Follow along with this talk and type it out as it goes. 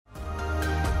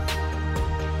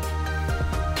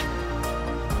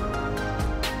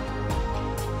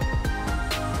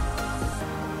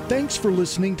Thanks for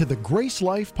listening to the Grace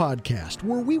Life Podcast,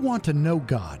 where we want to know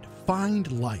God, find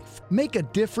life, make a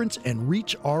difference, and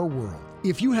reach our world.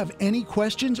 If you have any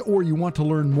questions or you want to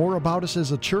learn more about us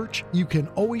as a church, you can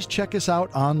always check us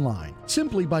out online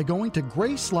simply by going to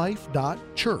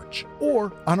gracelife.church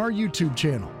or on our YouTube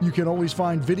channel. You can always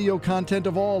find video content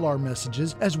of all our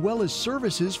messages as well as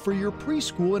services for your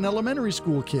preschool and elementary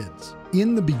school kids.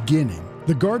 In the beginning,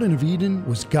 the Garden of Eden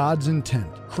was God's intent,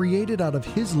 created out of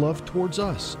His love towards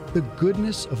us, the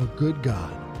goodness of a good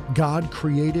God. God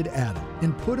created Adam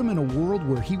and put him in a world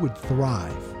where he would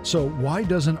thrive. So why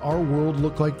doesn't our world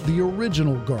look like the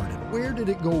original garden? Where did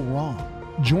it go wrong?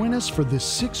 Join us for this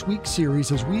 6-week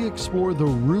series as we explore the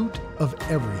root of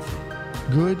everything,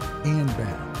 good and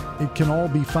bad. It can all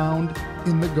be found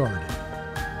in the garden.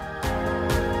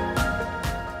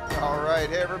 All right,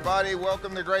 hey everybody,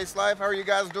 welcome to Grace Life. How are you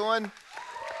guys doing?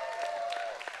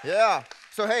 Yeah.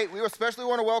 So, hey, we especially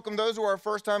want to welcome those who are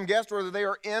first-time guests, whether they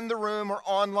are in the room or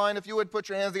online. If you would put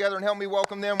your hands together and help me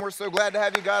welcome them. We're so glad to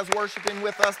have you guys worshiping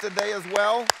with us today as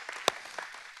well.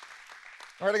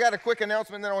 All right, I got a quick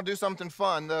announcement, then I'll do something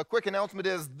fun. The quick announcement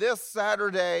is this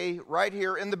Saturday, right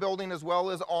here in the building as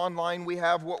well as online, we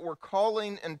have what we're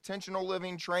calling intentional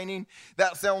living training.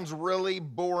 That sounds really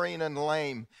boring and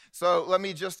lame. So let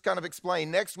me just kind of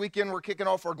explain. Next weekend, we're kicking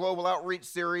off our global outreach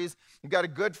series. We've got a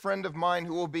good friend of mine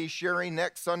who will be sharing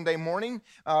next Sunday morning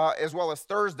as well as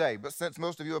Thursday. But since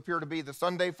most of you appear to be the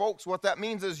Sunday folks, what that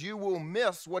means is you will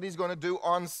miss what he's going to do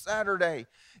on Saturday.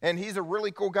 And he's a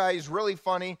really cool guy. He's really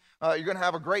funny. You're going to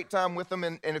have a great time with him.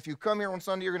 And if you come here on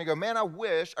Sunday, you're going to go, man, I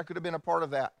wish I could have been a part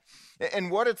of that. And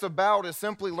what it's about is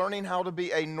simply learning how to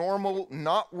be a normal,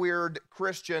 not weird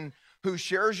Christian who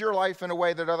shares your life in a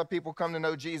way that other people come to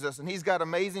know Jesus. And he's got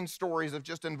amazing stories of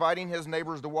just inviting his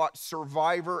neighbors to watch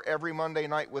Survivor every Monday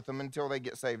night with them until they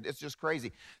get saved. It's just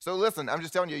crazy. So listen, I'm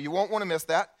just telling you, you won't want to miss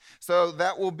that. So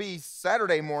that will be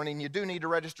Saturday morning. You do need to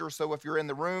register. So if you're in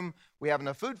the room, we have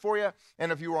enough food for you.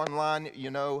 And if you're online,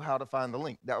 you know how to find the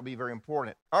link. That will be very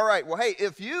important. All right. Well, hey,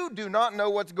 if you do not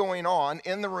know what's going on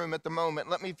in the room at the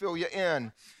moment, let me fill you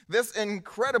in. This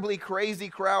incredibly crazy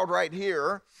crowd right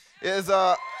here is...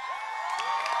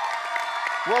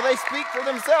 Well, they speak for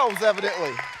themselves,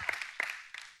 evidently.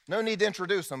 No need to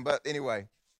introduce them, but anyway.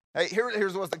 Hey,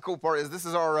 here's what the cool part is. This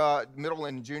is our middle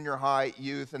and junior high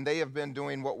youth, and they have been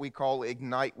doing what we call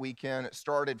Ignite Weekend. It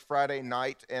started Friday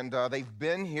night, and they've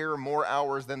been here more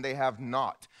hours than they have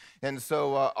not. And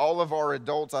so all of our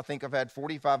adults, I think, have had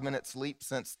 45 minutes sleep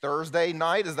since Thursday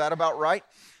night. Is that about right?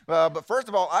 But first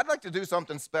of all, I'd like to do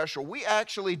something special. We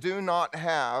actually do not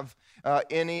have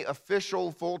any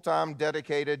official full-time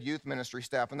dedicated youth ministry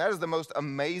staff. And that is the most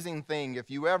amazing thing. If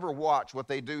you ever watch what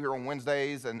they do here on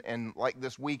Wednesdays and like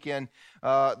this weekend,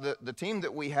 the team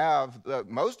that we have,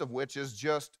 most of which is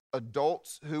just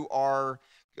adults who are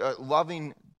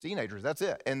loving teenagers. That's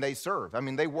it. And they serve. I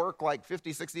mean, they work like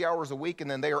 50, 60 hours a week, and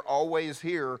then they are always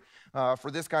here for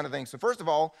this kind of thing. So first of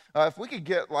all, if we could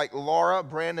get like Laura,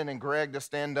 Brandon, and Greg to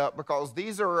stand up, because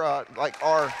these are like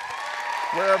our,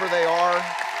 wherever they are.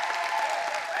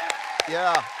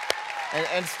 Yeah,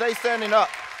 and stay standing up.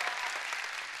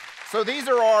 So these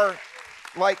are our,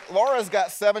 like Laura's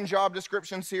got 7 job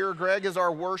descriptions here. Greg is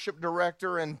our worship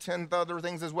director and 10 other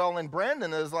things as well. And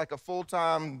Brandon is like a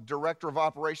full-time director of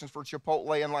operations for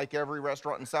Chipotle in like every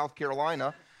restaurant in South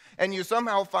Carolina. And you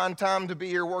somehow find time to be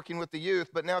here working with the youth.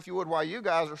 But now if you would, while you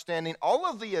guys are standing, all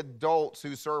of the adults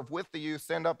who serve with the youth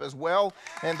stand up as well.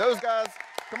 And those guys,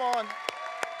 come on.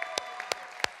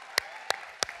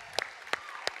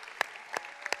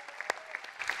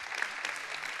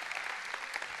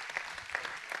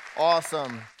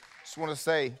 Awesome. Just want to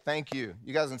say thank you.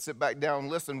 You guys can sit back down.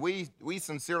 Listen, we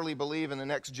sincerely believe in the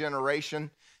next generation.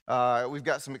 We've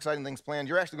got some exciting things planned.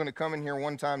 You're actually going to come in here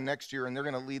one time next year, and they're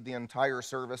going to lead the entire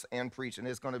service and preach, and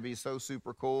it's going to be so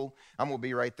super cool. I'm going to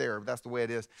be right there. That's the way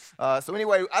it is. So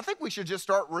anyway, I think we should just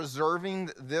start reserving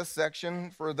this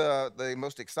section for the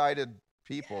most excited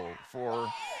people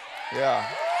yeah.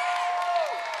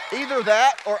 Either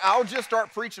that, or I'll just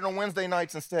start preaching on Wednesday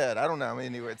nights instead. I don't know.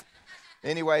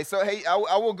 Anyway, so hey, I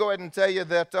will go ahead and tell you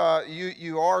that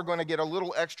you are going to get a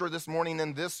little extra this morning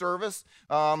in this service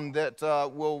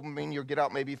that will mean you'll get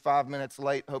out maybe 5 minutes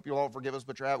late. Hope you'll all forgive us,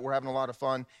 but we're having a lot of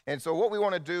fun. And so what we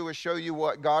want to do is show you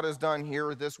what God has done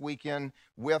here this weekend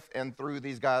with and through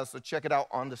these guys. So check it out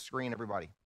on the screen, everybody.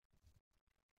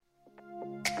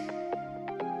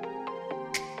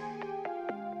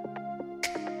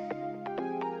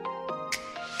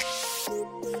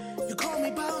 You call me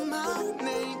by my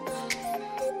name,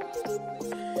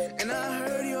 and I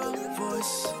heard your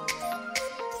voice.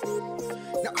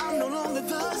 Now I'm no longer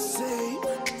the same.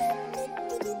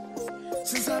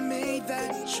 made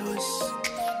that choice.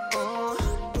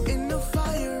 In the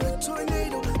fire, a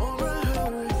tornado, or a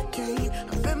hurricane,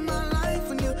 I bet my life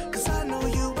on you, cause I know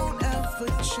you won't ever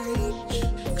change.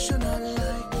 Cause you're not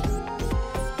like the weather.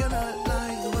 You're not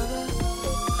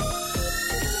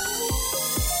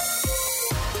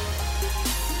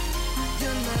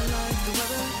like the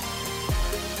weather.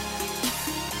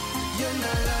 You're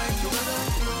not like the weather,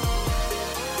 no.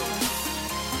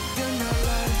 You're not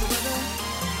like the weather.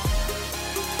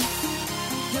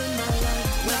 You're not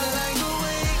like the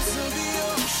waves of the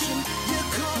ocean. You're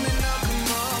calming our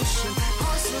commotion.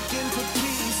 Hearts looking for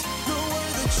peace. The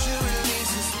word that you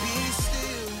release is be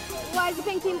still. Why is the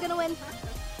pink team gonna win?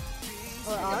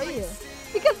 Or are you?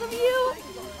 Because of you!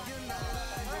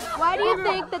 Why do you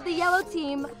think that the yellow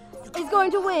team is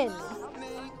going to win?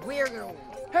 We're gonna win.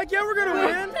 Heck yeah, we're gonna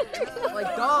win.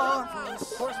 Like, duh.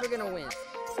 Of course we're gonna win.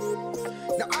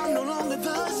 Now I'm no longer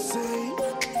the same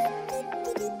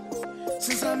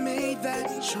since I made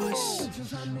that choice.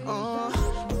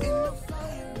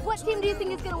 What team do you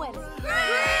think is gonna win?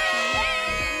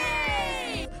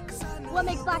 What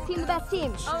makes black team the best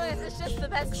team? Oh, it's just the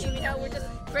best team. You know, we're just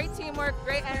great teamwork,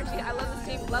 great energy. I love this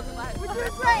team. Love the vibe. We're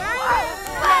doing great.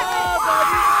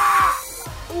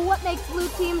 What makes blue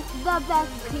team the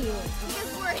best team?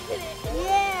 Because we're in it.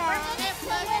 Yeah.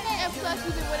 And plus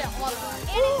we can win it all ours.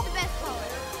 And it's the best color.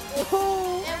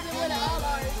 Oh. And we win it all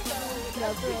ours, so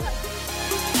that's because.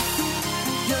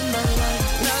 You're not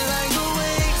like the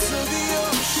waves of the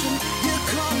ocean. You're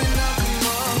calming our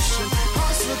commotion.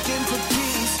 Hearts looking for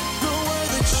peace. The word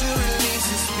that you release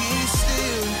is be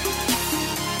still.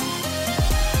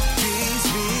 Peace,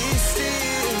 be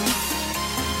still.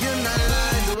 You're not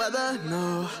like the weather,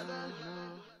 no.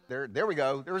 There we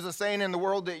go. There's a saying in the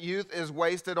world that youth is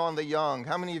wasted on the young.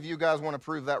 How many of you guys want to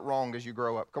prove that wrong as you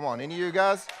grow up? Come on, any of you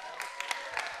guys?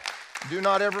 Do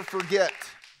not ever forget,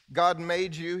 God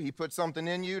made you. He put something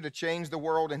in you to change the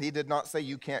world, and he did not say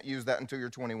you can't use that until you're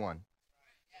 21.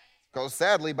 Because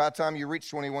sadly, by the time you reach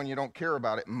 21, you don't care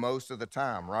about it most of the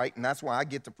time, right? And that's why I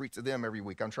get to preach to them every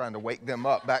week. I'm trying to wake them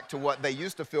up back to what they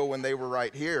used to feel when they were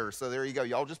right here. So there you go.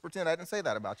 Y'all just pretend I didn't say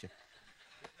that about you.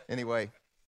 Anyway.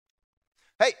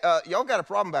 Hey, y'all got a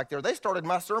problem back there. They started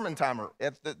my sermon timer.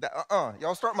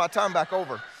 Y'all start my time back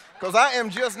over. Because I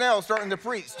am just now starting to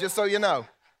preach, just so you know.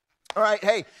 All right,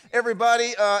 hey,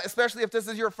 everybody, especially if this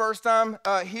is your first time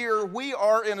here, we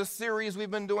are in a series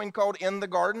we've been doing called In the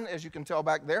Garden, as you can tell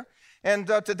back there. And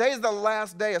today is the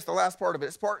last day. It's the last part of it.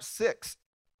 It's part 6.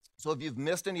 So if you've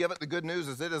missed any of it, the good news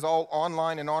is it is all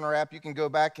online and on our app. You can go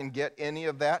back and get any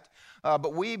of that.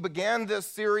 But we began this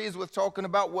series with talking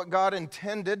about what God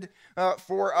intended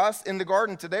for us in the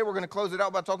garden. Today we're going to close it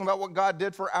out by talking about what God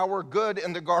did for our good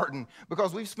in the garden,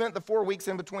 because we've spent the 4 weeks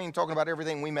in between talking about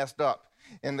everything we messed up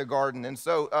in the garden. And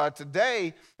so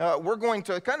today we're going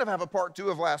to kind of have a part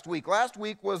 2 of last week. Last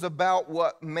week was about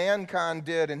what mankind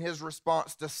did in his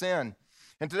response to sin.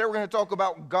 And today we're going to talk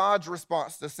about God's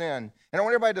response to sin. And I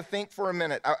want everybody to think for a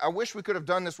minute. I wish we could have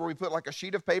done this where we put like a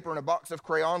sheet of paper and a box of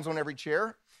crayons on every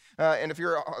chair. And if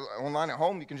you're online at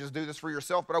home, you can just do this for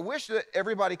yourself. But I wish that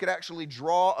everybody could actually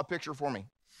draw a picture for me.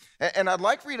 And I'd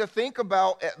like for you to think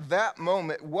about at that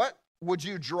moment, what would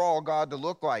you draw God to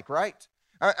look like, right?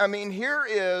 I mean, here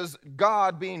is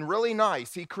God being really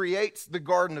nice. He creates the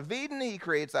Garden of Eden. He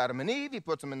creates Adam and Eve. He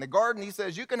puts them in the garden. He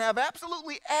says, you can have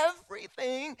absolutely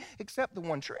everything except the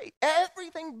one trait.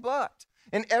 Everything but.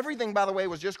 And everything, by the way,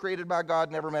 was just created by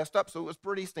God, never messed up. So it was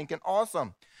pretty stinking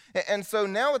awesome. And so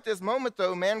now at this moment,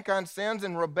 though, mankind sins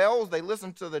and rebels. They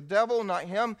listen to the devil, not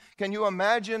him. Can you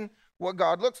imagine what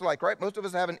God looks like, right? Most of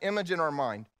us have an image in our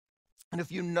mind. And if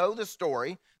you know the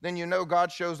story, then you know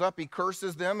God shows up, he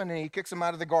curses them, and then he kicks them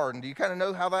out of the garden. Do you kind of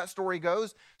know how that story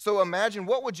goes? So imagine,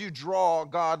 what would you draw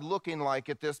God looking like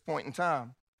at this point in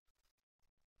time?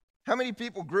 How many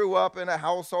people grew up in a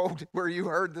household where you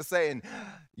heard the saying,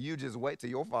 you just wait till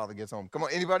your father gets home? Come on,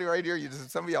 anybody right here?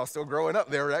 Some of y'all still growing up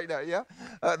there right now, yeah?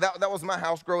 That was my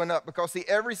house growing up, because, see,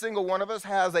 every single one of us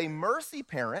has a mercy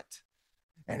parent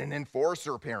and an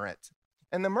enforcer parent.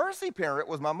 And the mercy parent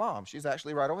was my mom. She's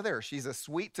actually right over there. She's as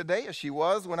sweet today as she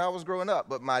was when I was growing up.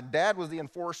 But my dad was the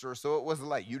enforcer, so it was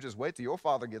like, you just wait till your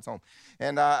father gets home.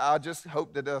 And I just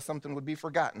hoped that something would be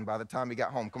forgotten by the time he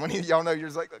got home. Come on, y'all know, you're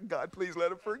just like, God, please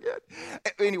let him forget.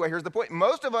 Anyway, here's the point.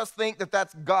 Most of us think that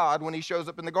that's God when he shows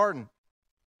up in the garden.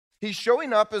 He's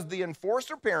showing up as the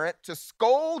enforcer parent to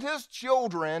scold his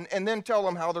children and then tell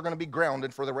them how they're going to be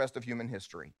grounded for the rest of human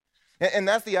history. And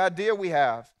that's the idea we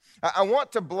have. I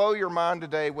want to blow your mind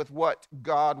today with what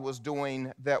God was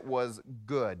doing that was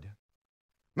good.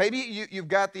 Maybe you've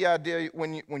got the idea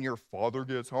when your father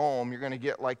gets home, you're going to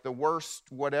get like the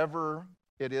worst whatever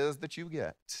it is that you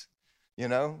get. You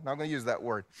know, not going to use that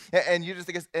word. And you just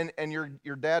think and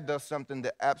your dad does something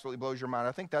that absolutely blows your mind.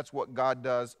 I think that's what God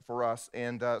does for us.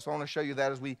 And so I want to show you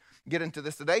that as we get into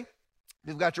this today. If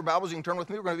you've got your Bibles, you can turn with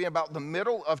me. We're going to be about the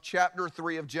middle of chapter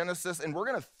 3 of Genesis, and we're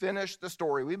going to finish the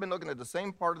story. We've been looking at the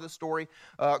same part of the story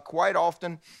quite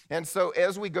often. And so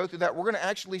as we go through that, we're going to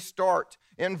actually start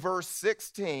in verse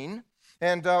 16.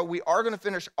 And we are going to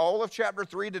finish all of chapter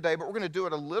 3 today, but we're going to do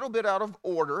it a little bit out of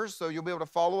order, so you'll be able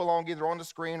to follow along either on the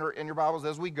screen or in your Bibles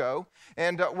as we go.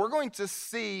 And we're going to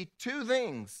see two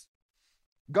things.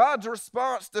 God's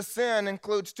response to sin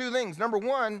includes two things. Number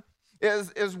one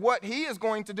is what he is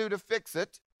going to do to fix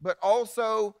it, but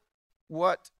also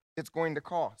what it's going to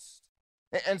cost.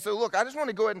 And so, look, I just want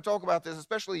to go ahead and talk about this,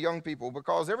 especially young people,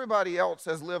 because everybody else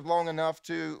has lived long enough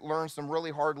to learn some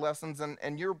really hard lessons,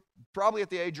 and you're probably at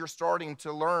the age you're starting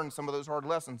to learn some of those hard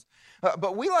lessons.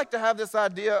 But we like to have this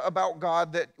idea about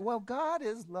God that, well, God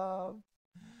is love,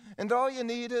 and all you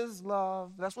need is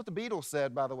love. That's what the Beatles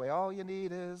said, by the way. All you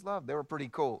need is love. They were pretty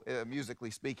cool, musically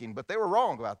speaking, but they were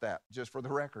wrong about that, just for the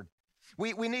record.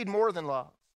 We need more than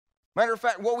love. Matter of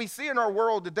fact, what we see in our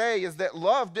world today is that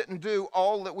love didn't do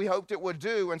all that we hoped it would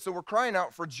do, and so we're crying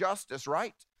out for justice,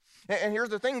 right? And here's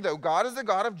the thing, though. God is a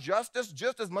God of justice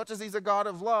just as much as he's a God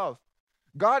of love.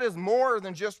 God is more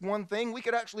than just one thing. We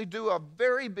could actually do a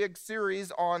very big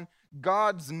series on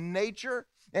God's nature,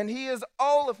 and he is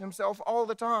all of himself all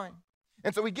the time.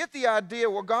 And so we get the idea,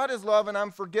 well, God is love, and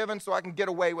I'm forgiven, so I can get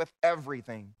away with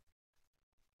everything.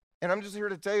 And I'm just here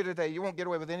to tell you today, you won't get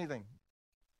away with anything.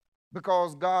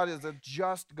 Because God is a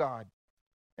just God.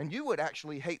 And you would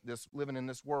actually hate this living in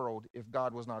this world if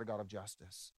God was not a God of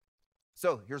justice.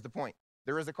 So here's the point.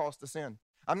 There is a cost to sin.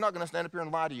 I'm not going to stand up here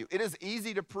and lie to you. It is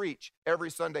easy to preach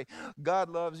every Sunday. God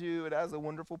loves you. It has a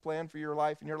wonderful plan for your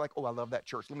life. And you're like, oh, I love that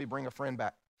church. Let me bring a friend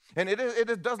back. And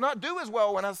it does not do as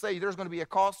well when I say there's going to be a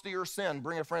cost to your sin.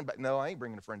 Bring a friend back. No, I ain't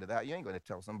bringing a friend to that. You ain't going to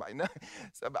tell somebody. No.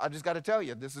 So I just got to tell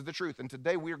you, this is the truth. And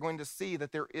today we are going to see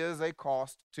that there is a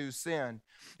cost to sin.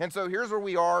 And so here's where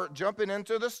we are, jumping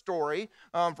into the story.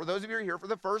 For those of you who are here for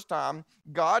the first time,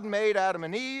 God made Adam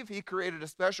and Eve. He created a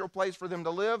special place for them to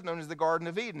live known as the Garden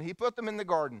of Eden. He put them in the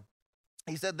garden.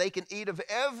 He said they can eat of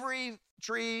every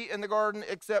tree in the garden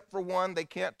except for one. They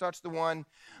can't touch the one.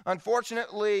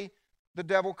 Unfortunately, the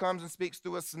devil comes and speaks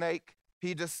to a snake.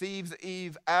 He deceives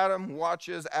Eve. Adam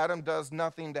watches. Adam does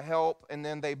nothing to help. And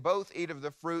then they both eat of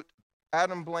the fruit.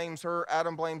 Adam blames her.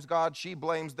 Adam blames God. She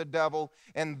blames the devil.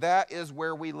 And that is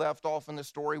where we left off in the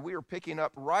story. We are picking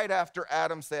up right after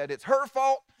Adam said, it's her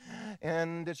fault.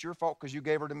 And it's your fault because you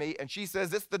gave her to me. And she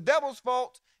says, it's the devil's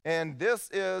fault. And this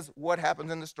is what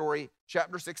happens in the story.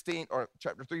 Chapter 16, or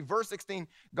chapter 3, verse 16.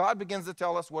 God begins to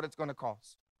tell us what it's going to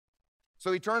cost.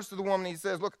 So he turns to the woman and he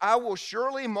says, look, I will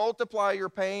surely multiply your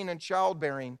pain and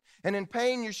childbearing, and in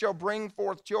pain you shall bring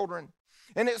forth children.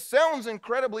 And it sounds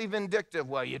incredibly vindictive.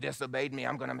 Well, you disobeyed me.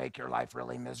 I'm going to make your life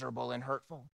really miserable and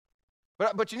hurtful.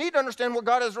 But you need to understand what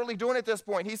God is really doing at this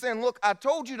point. He's saying, look, I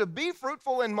told you to be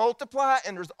fruitful and multiply,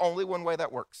 and there's only one way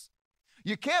that works.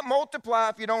 You can't multiply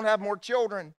if you don't have more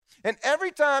children. And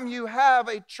every time you have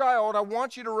a child, I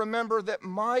want you to remember that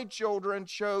my children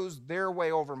chose their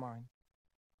way over mine.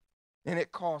 And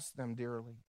it cost them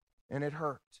dearly, and it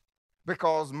hurt,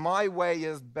 because my way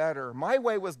is better. My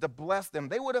way was to bless them.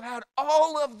 They would have had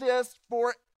all of this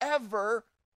forever.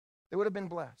 They would have been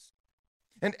blessed.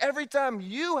 And every time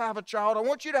you have a child, I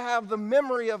want you to have the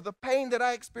memory of the pain that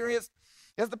I experienced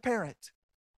as the parent.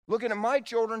 Looking at my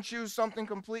children choose something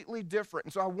completely different.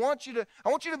 And so I want you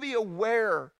to be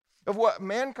aware of what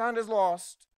mankind has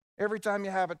lost every time you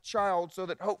have a child, so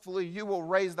that hopefully you will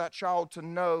raise that child to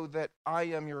know that I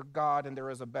am your God and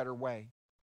there is a better way.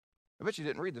 I bet you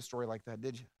didn't read the story like that,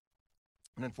 did you?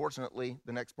 And unfortunately,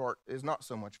 the next part is not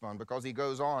so much fun, because he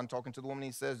goes on talking to the woman.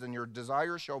 He says, and your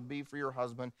desire shall be for your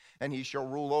husband, and he shall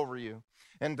rule over you.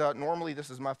 And normally this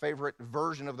is my favorite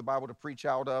version of the Bible to preach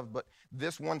out of, but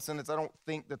this one sentence I don't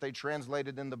think that they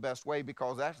translated in the best way,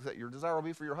 because actually that your desire will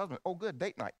be for your husband. Oh, good,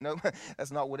 date night. No,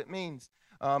 that's not what it means.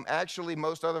 Actually,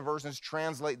 most other versions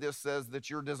translate this says that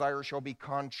your desire shall be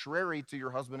contrary to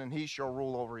your husband, and he shall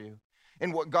rule over you.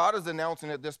 And what God is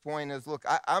announcing at this point is, look,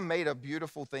 I made a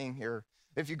beautiful thing here.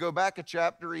 If you go back a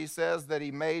chapter, he says that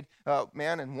he made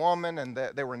man and woman, and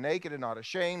that they were naked and not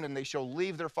ashamed, and they shall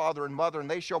leave their father and mother, and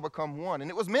they shall become one. And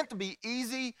it was meant to be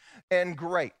easy and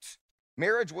great.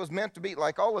 Marriage was meant to be,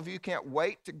 like, all of you can't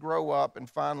wait to grow up and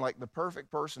find like the perfect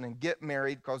person and get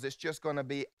married, because it's just going to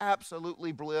be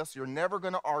absolutely bliss. You're never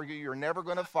going to argue. You're never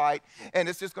going to fight. And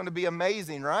it's just going to be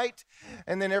amazing, right?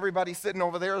 And then everybody sitting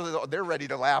over there, they're ready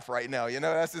to laugh right now. You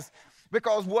know, that's just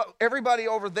because what everybody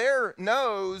over there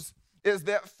knows is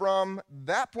that from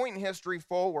that point in history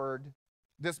forward,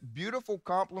 this beautiful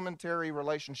complementary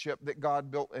relationship that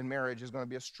God built in marriage is going to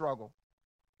be a struggle.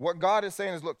 What God is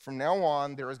saying is, look, from now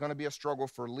on, there is going to be a struggle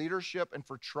for leadership and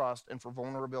for trust and for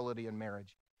vulnerability in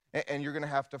marriage. And you're going to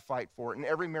have to fight for it. And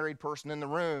every married person in the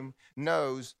room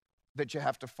knows that you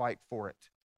have to fight for it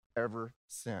ever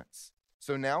since.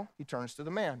 So now he turns to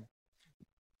the man.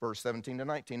 Verse 17 to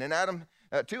 19. And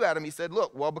to Adam, he said,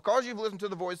 look, well, because you've listened to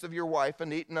the voice of your wife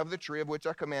and eaten of the tree of which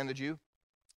I commanded you.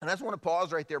 And I just want to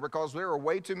pause right there because there are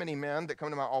way too many men that come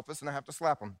to my office and I have to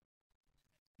slap them.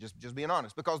 Just being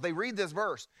honest, because they read this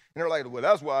verse and they're like, well,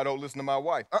 that's why I don't listen to my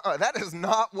wife. That is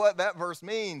not what that verse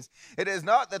means. It is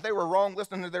not that they were wrong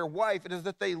listening to their wife. It is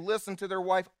that they listened to their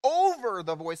wife over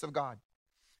the voice of God.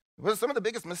 Well, some of the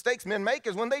biggest mistakes men make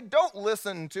is when they don't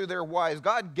listen to their wives.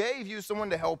 God gave you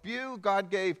someone to help you. God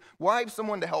gave wives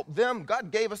someone to help them. God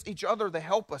gave us each other to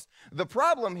help us. The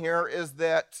problem here is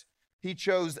that he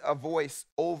chose a voice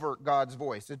over God's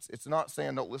voice. It's not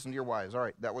saying don't listen to your wives. All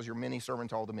right, that was your mini sermon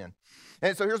to all the men.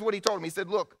 And so here's what he told him. He said,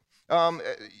 look,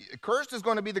 cursed is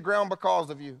going to be the ground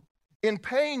because of you. In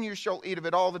pain you shall eat of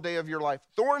it all the day of your life.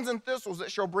 Thorns and thistles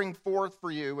it shall bring forth for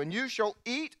you. And you shall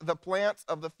eat the plants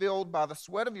of the field. By the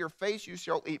sweat of your face you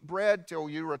shall eat bread till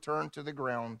you return to the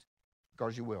ground,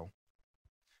 because you will.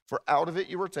 For out of it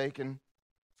you were taken,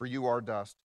 for you are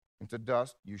dust, and to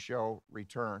dust you shall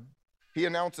return. He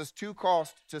announces two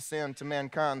costs to sin to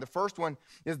mankind. The first one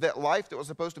is that life that was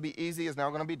supposed to be easy is now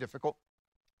going to be difficult.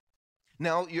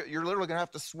 Now, you're literally going to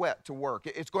have to sweat to work.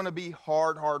 It's going to be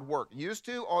hard work. Used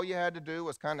to, all you had to do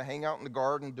was kind of hang out in the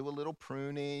garden, do a little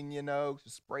pruning,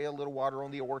 spray a little water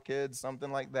on the orchids,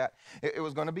 something like that. It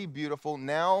was going to be beautiful.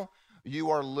 Now, you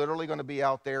are literally going to be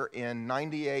out there in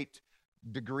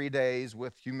 98-degree days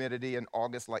with humidity in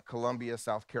August like Columbia,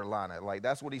 South Carolina. Like,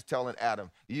 that's what he's telling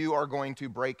Adam. You are going to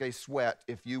break a sweat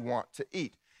if you want to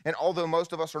eat. And although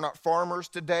most of us are not farmers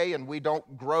today and we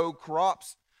don't grow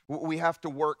crops, we have to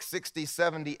work 60,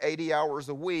 70, 80 hours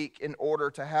a week in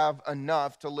order to have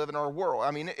enough to live in our world.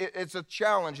 I mean, it's a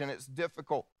challenge and it's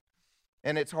difficult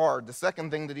and it's hard. The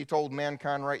second thing that he told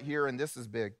mankind right here, and this is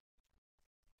big,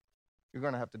 you're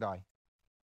going to have to die.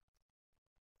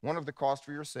 One of the costs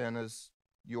for your sin is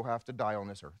you'll have to die on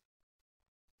this earth.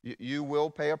 You will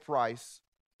pay a price,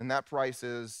 and that price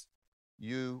is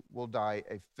you will die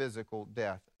a physical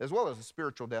death, as well as a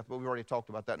spiritual death, but we've already talked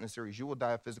about that in the series. You will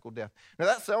die a physical death. Now,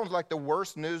 that sounds like the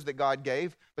worst news that God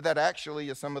gave, but that actually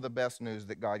is some of the best news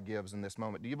that God gives in this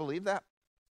moment. Do you believe that?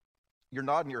 You're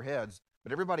nodding your heads,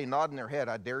 but everybody nodding their head,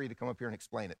 I dare you to come up here and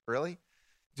explain it. Really?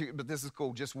 But this is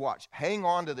cool. Just watch. Hang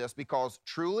on to this, because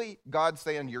truly, God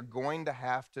saying you're going to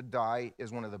have to die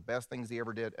is one of the best things he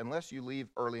ever did. Unless you leave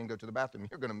early and go to the bathroom,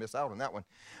 you're going to miss out on that one.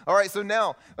 All right, so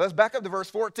now let's back up to verse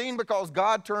 14, because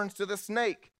God turns to the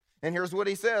snake. And here's what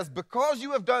he says. Because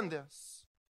you have done this,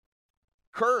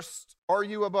 cursed are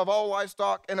you above all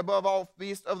livestock and above all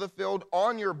beasts of the field.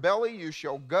 On your belly you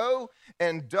shall go,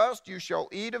 and dust you shall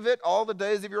eat of it all the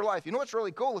days of your life. You know what's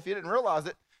really cool, if you didn't realize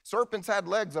it? Serpents had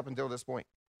legs up until this point.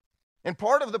 And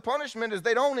part of the punishment is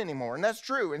they don't anymore, and that's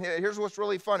true. And here's what's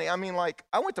really funny. I mean, like,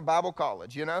 I went to Bible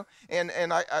college, and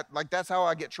I like, that's how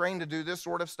I get trained to do this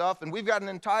sort of stuff. And we've got an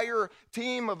entire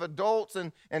team of adults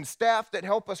and staff that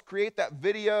help us create that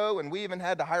video, and we even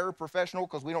had to hire a professional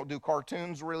because we don't do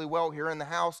cartoons really well here in the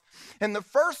house. And the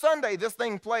first Sunday this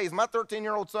thing plays, my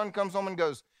 13-year-old son comes home and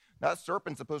goes, that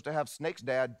serpent's supposed to have snakes,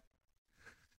 Dad.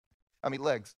 I mean,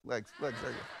 legs. There you go.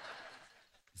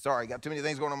 Sorry, got too many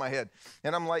things going on in my head.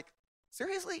 And I'm like,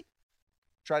 seriously?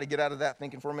 Try to get out of that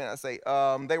thinking for a minute. I say,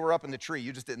 they were up in the tree.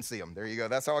 You just didn't see them. There you go.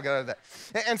 That's how I got out of that.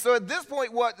 And so at this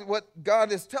point, what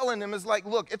God is telling him is like,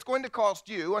 look, it's going to cost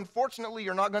you. Unfortunately,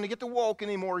 you're not going to get to walk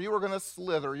anymore. You are going to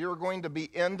slither. You're going to be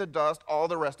in the dust all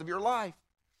the rest of your life.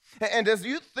 And as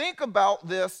you think about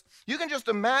this, you can just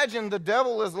imagine the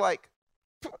devil is like,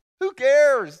 who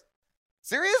cares?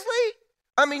 Seriously?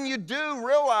 I mean, you do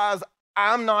realize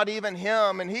I'm not even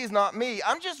him and he's not me.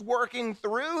 I'm just working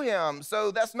through him. So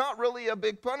that's not really a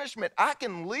big punishment. I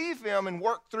can leave him and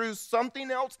work through something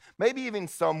else, maybe even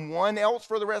someone else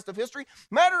for the rest of history.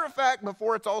 Matter of fact,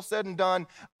 before it's all said and done,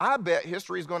 I bet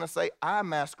history is going to say I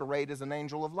masquerade as an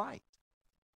angel of light.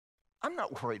 I'm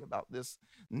not worried about this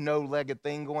no-legged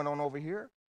thing going on over here.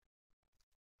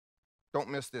 Don't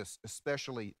miss this,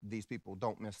 especially these people.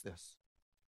 Don't miss this.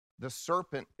 The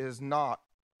serpent is not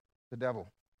the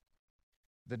devil.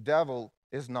 The devil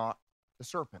is not the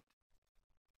serpent.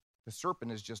 The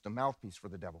serpent is just a mouthpiece for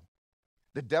the devil.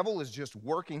 The devil is just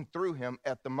working through him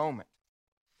at the moment.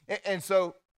 And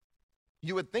so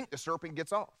you would think the serpent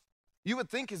gets off. You would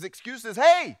think his excuse is,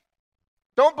 hey,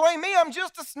 Don't blame me. I'm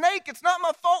just a snake. It's not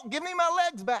my fault. Give me my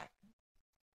legs back.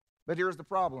 But here's the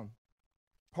problem.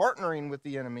 Partnering with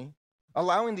the enemy,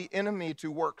 allowing the enemy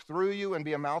to work through you and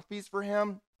be a mouthpiece for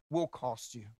him will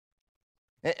cost you.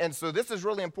 And so this is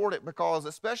really important because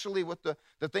especially with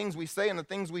the things we say and the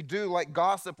things we do, like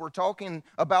gossip, we're talking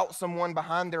about someone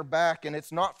behind their back and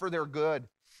it's not for their good.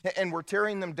 And we're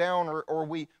tearing them down, or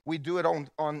we do it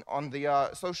on the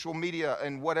social media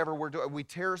and whatever we're doing. We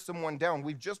tear someone down.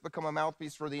 We've just become a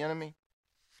mouthpiece for the enemy.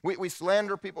 We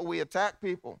slander people. We attack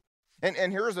people.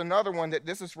 And here's another one that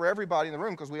this is for everybody in the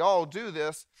room because we all do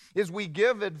this, is we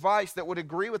give advice that would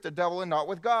agree with the devil and not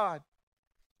with God.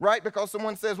 Right? Because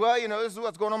someone says, well, this is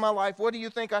what's going on in my life. What do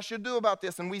you think I should do about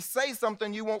this? And we say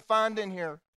something you won't find in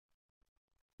here.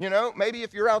 Maybe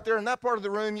if you're out there in that part of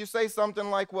the room, you say something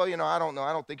like, well, I don't know.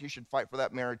 I don't think you should fight for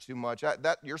that marriage too much.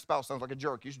 Your spouse sounds like a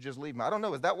jerk. You should just leave him. I don't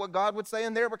know. Is that what God would say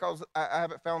in there? Because I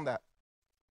haven't found that.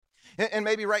 And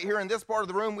maybe right here in this part of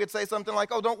the room, we'd say something like,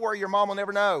 oh, don't worry. Your mom will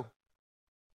never know.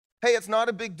 Hey, it's not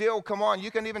a big deal. Come on.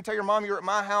 You can even tell your mom you're at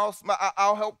my house.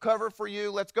 I'll help cover for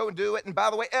you. Let's go do it. And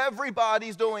by the way,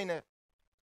 everybody's doing it.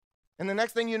 And the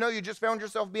next thing you know, you just found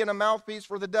yourself being a mouthpiece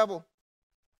for the devil.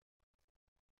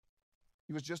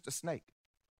 He was just a snake.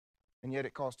 And yet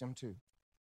it cost him too.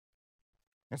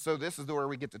 And so this is where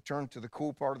we get to turn to the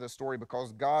cool part of the story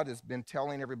because God has been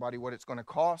telling everybody what it's going to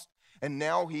cost. And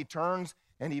now he turns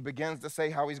and he begins to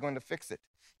say how he's going to fix it.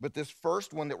 But this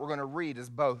first one that we're going to read is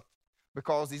both.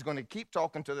 Because he's going to keep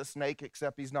talking to the snake,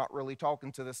 except he's not really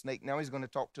talking to the snake. Now he's going to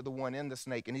talk to the one in the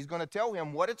snake. And he's going to tell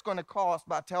him what it's going to cost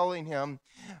by telling him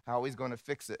how he's going to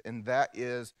fix it. And that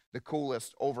is the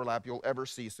coolest overlap you'll ever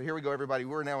see. So here we go, everybody.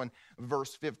 We're now in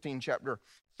verse 15, chapter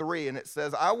 3. And it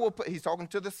says, he's talking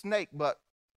to the snake, but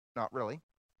not really.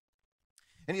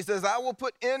 And he says, I will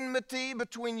put enmity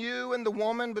between you and the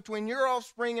woman, between your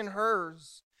offspring and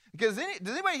hers. Because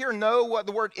does anybody here know what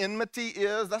the word enmity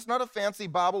is? That's not a fancy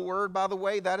Bible word, by the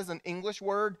way. That is an English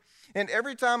word. And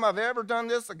every time I've ever done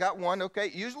this, I got one, okay?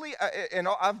 Usually, and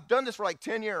I've done this for like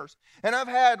 10 years. And I've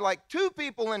had like 2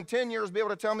 people in 10 years be able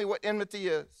to tell me what enmity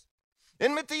is.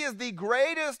 Enmity is the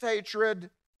greatest hatred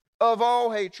of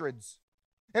all hatreds.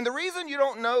 And the reason you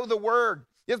don't know the word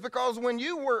is because when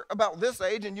you were about this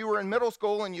age and you were in middle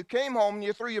school and you came home and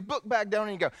you threw your book back down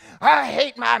and you go, I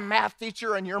hate my math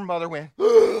teacher, and your mother went,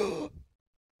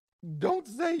 don't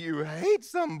say you hate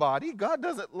somebody. God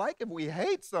doesn't like if we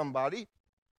hate somebody.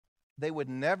 They would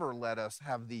never let us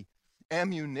have the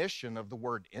ammunition of the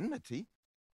word enmity.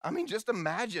 I mean, just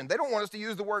imagine. They don't want us to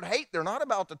use the word hate. They're not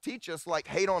about to teach us like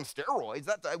hate on steroids.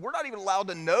 We're not even allowed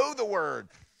to know the word.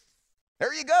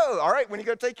 There you go. All right, when you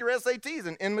go take your SATs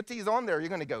and enmity's on there, you're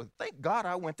going to go, thank God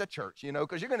I went to church,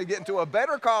 because you're going to get into a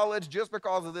better college just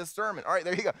because of this sermon. All right,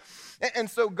 there you go. And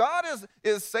so God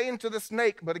is saying to the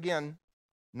snake, but again,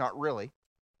 not really.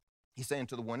 He's saying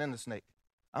to the one in the snake,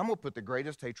 I'm going to put the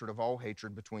greatest hatred of all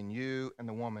hatred between you and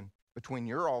the woman, between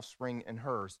your offspring and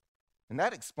hers. And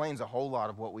that explains a whole lot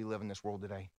of what we live in this world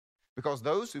today. Because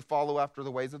those who follow after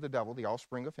the ways of the devil, the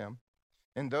offspring of him,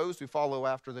 and those who follow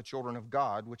after the children of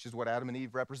God, which is what Adam and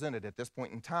Eve represented at this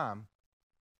point in time,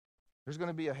 there's going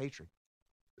to be a hatred.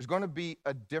 There's going to be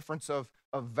a difference of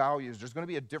values. There's going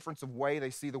to be a difference of way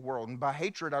they see the world. And by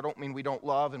hatred, I don't mean we don't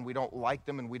love and we don't like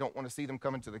them and we don't want to see them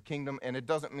come into the kingdom. And it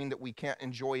doesn't mean that we can't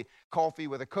enjoy coffee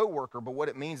with a coworker. But what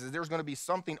it means is there's going to be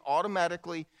something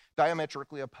automatically,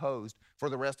 diametrically opposed for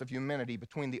the rest of humanity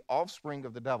between the offspring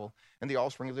of the devil and the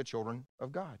offspring of the children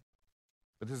of God.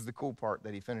 But this is the cool part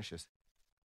that he finishes.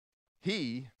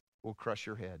 He will crush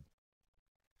your head,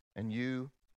 and you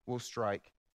will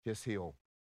strike his heel.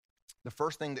 The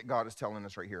first thing that God is telling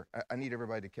us right here, I need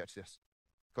everybody to catch this,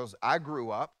 because I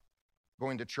grew up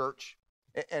going to church,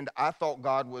 and I thought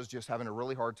God was just having a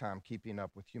really hard time keeping up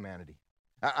with humanity.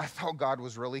 I thought God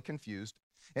was really confused.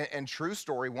 And true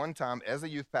story, one time as a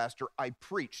youth pastor, I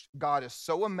preached, God is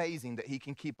so amazing that he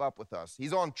can keep up with us.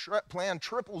 He's on plan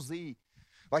triple Z.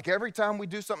 Like every time we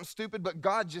do something stupid, but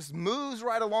God just moves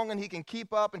right along and he can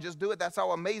keep up and just do it. That's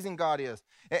how amazing God is.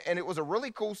 And it was a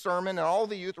really cool sermon and all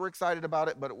the youth were excited about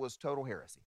it, but it was total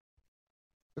heresy.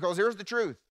 Because here's the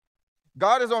truth.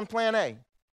 God is on plan A.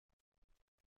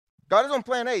 God is on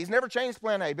plan A. He's never changed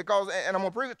plan A because, and I'm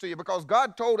going to prove it to you, because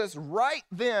God told us right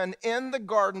then in the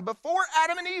garden, before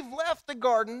Adam and Eve left the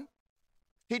garden,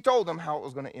 he told them how it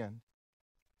was going to end.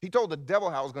 He told the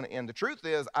devil how it was going to end. The truth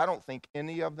is, I don't think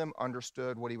any of them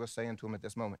understood what he was saying to them at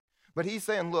this moment. But he's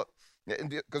saying, look,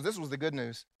 because this was the good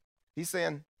news. He's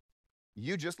saying,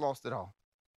 you just lost it all.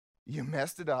 You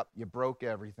messed it up. You broke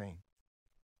everything.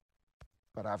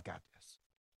 But I've got this.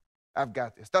 I've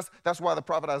got this. That's why the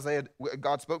prophet Isaiah,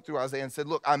 God spoke through Isaiah and said,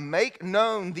 look, I make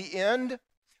known the end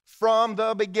from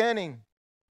the beginning.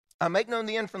 I make known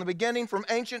the end from the beginning, from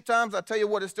ancient times. I tell you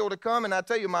what is still to come, and I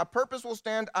tell you my purpose will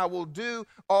stand. I will do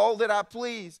all that I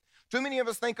please. Too many of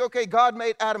us think, okay, God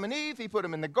made Adam and Eve. He put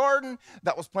them in the garden.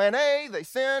 That was plan A. They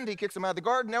sinned. He kicks them out of the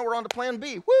garden. Now we're on to plan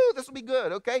B. Woo, this will be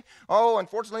good, okay? Oh,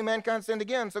 unfortunately, mankind sinned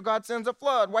again, so God sends a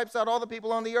flood, wipes out all the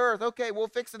people on the earth. Okay, we'll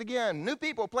fix it again. New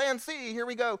people, plan C, here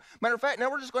we go. Matter of fact, now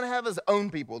we're just going to have his own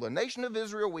people, the nation of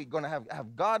Israel. We're going to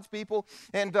have God's people,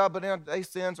 and but then they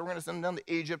sin, so we're going to send them down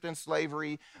to Egypt in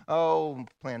slavery. Oh,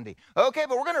 plan D. Okay,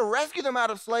 but we're going to rescue them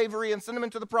out of slavery and send them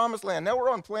into the promised land. Now we're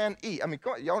on plan E. I mean,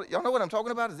 come on, y'all know what I'm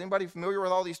talking about? Is anybody familiar with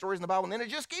all these stories in the Bible? And then it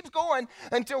just keeps going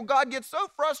until God gets so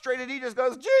frustrated, he just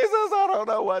goes, Jesus, I don't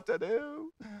know what to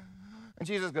do. And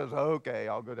Jesus goes, okay,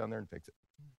 I'll go down there and fix it.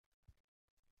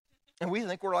 And we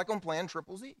think we're like on plan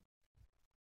triple Z.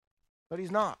 But he's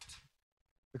not.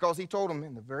 Because he told them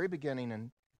in the very beginning,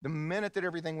 and the minute that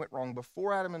everything went wrong,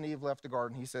 before Adam and Eve left the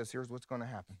garden, he says, here's what's going to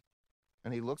happen.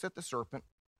 And he looks at the serpent,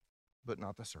 but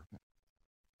not the serpent.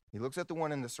 He looks at the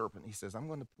one in the serpent. He says, I'm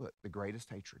going to put the greatest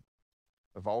hatred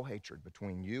of all hatred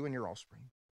between you and your offspring,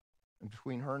 and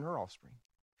between her and her offspring.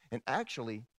 And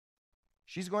actually,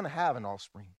 she's going to have an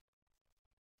offspring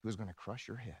who's going to crush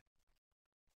your head.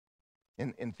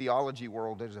 In theology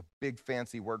world, there's a big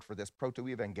fancy word for this,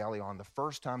 proto-evangelion, the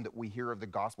first time that we hear of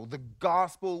the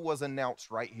gospel was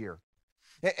announced right here.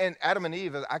 And Adam and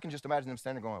Eve, I can just imagine them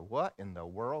standing going, what in the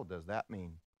world does that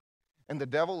mean? And the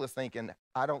devil is thinking,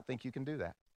 I don't think you can do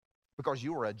that, because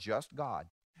you are a just God.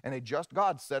 And a just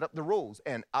God set up the rules,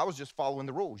 and I was just following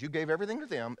the rules. You gave everything to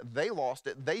them. They lost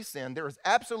it. They sinned. There is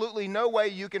absolutely no way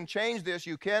you can change this.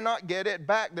 You cannot get it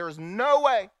back. There is no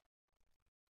way.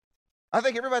 I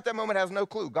think everybody at that moment has no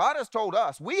clue. God has told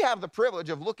us we have the privilege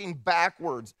of looking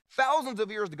backwards thousands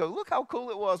of years ago. Look how cool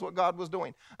it was what God was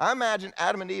doing. I imagine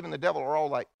Adam and Eve and the devil are all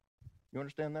like, you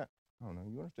understand that? I don't know.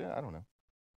 You understand? I don't know.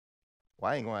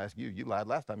 Well, I ain't going to ask you. You lied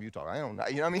last time you talked. I don't know.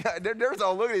 You know what I mean? There's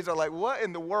all looking at each other like, what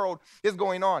in the world is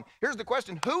going on? Here's the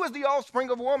question. Who is the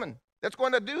offspring of woman that's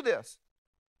going to do this?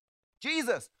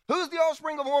 Jesus. Who's the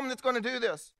offspring of woman that's going to do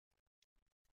this?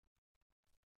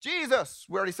 Jesus.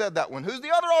 We already said that one. Who's the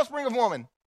other offspring of woman?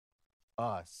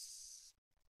 Us.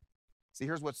 See,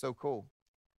 here's what's so cool.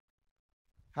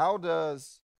 How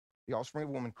does the offspring of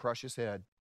woman crush his head,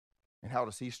 and how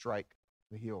does he strike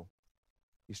the heel?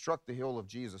 He struck the heel of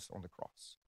Jesus on the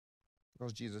cross,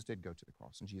 because Jesus did go to the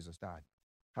cross and Jesus died.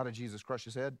 How did Jesus crush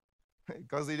his head?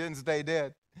 Because he didn't stay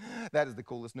dead. That is the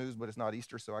coolest news, but it's not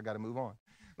Easter, so I got to move on.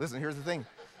 Listen, here's the thing.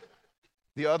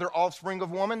 The other offspring of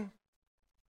woman,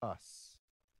 us.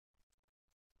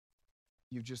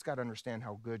 You've just got to understand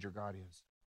how good your God is.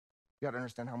 You got to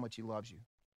understand how much he loves you.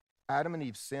 Adam and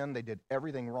Eve sinned. They did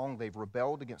everything wrong. They've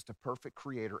rebelled against a perfect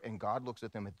creator, and God looks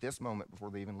at them at this moment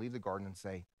before they even leave the garden and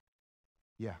say,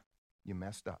 yeah, you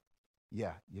messed up.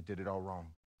 Yeah, you did it all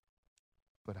wrong.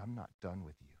 But I'm not done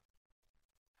with you.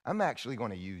 I'm actually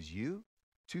going to use you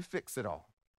to fix it all.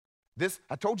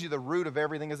 I told you the root of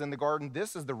everything is in the garden.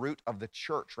 This is the root of the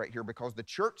church right here, because the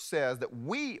church says that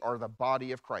we are the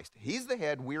body of Christ. He's the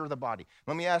head, we are the body.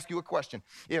 Let me ask you a question.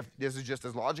 If this is just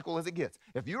as logical as it gets,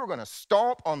 if you were going to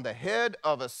stomp on the head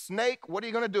of a snake, what are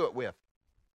you going to do it with?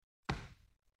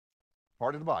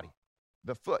 Part of the body.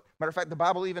 The foot. Matter of fact, the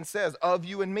Bible even says of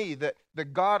you and me that the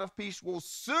God of peace will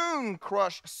soon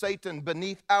crush Satan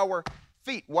beneath our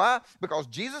feet. Why? Because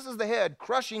Jesus is the head,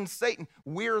 crushing Satan.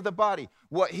 We're the body.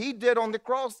 What he did on the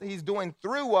cross, he's doing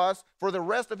through us for the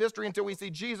rest of history until we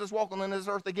see Jesus walking on this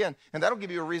earth again. And that'll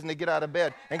give you a reason to get out of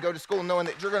bed and go to school knowing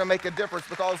that you're going to make a difference,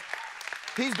 because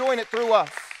he's doing it through us.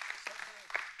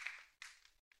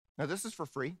 Now, this is for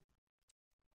free.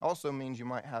 Also means you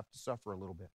might have to suffer a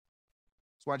little bit.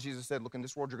 That's why Jesus said, look, in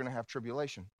this world you're going to have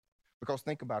tribulation. Because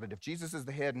think about it. If Jesus is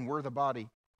the head and we're the body,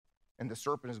 and the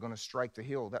serpent is going to strike the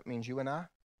heel, that means you and I,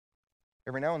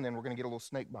 every now and then we're going to get a little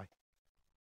snake bite.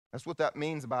 That's what that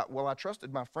means about, well, I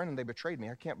trusted my friend and they betrayed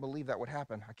me. I can't believe that would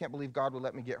happen. I can't believe God would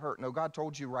let me get hurt. No, God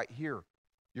told you right here,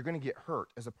 you're going to get hurt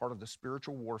as a part of the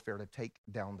spiritual warfare to take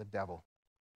down the devil.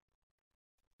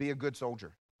 Be a good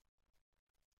soldier.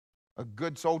 A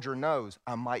good soldier knows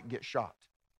I might get shot.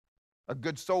 A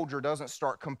good soldier doesn't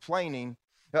start complaining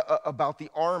about the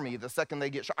army the second they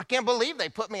get shot. I can't believe they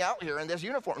put me out here in this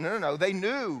uniform. No. They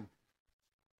knew.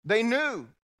 They knew.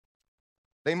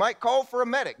 They might call for a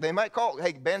medic. They might call,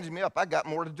 hey, bandage me up. I got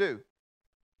more to do.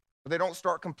 But they don't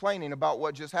start complaining about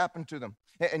what just happened to them.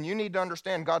 And you need to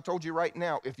understand, God told you right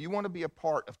now, if you want to be a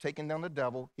part of taking down the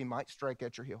devil, he might strike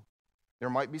at your heel. There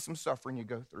might be some suffering you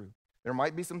go through. There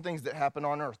might be some things that happen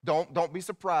on earth. Don't be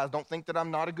surprised. Don't think that I'm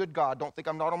not a good God. Don't think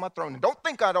I'm not on my throne. And don't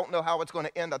think I don't know how it's going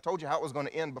to end. I told you how it was going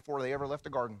to end before they ever left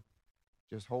the garden.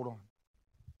 Just hold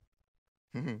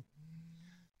on.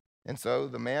 And so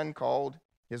the man called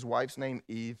his wife's name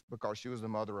Eve because she was the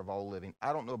mother of all living.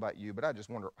 I don't know about you, but I just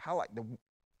wonder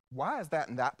why is that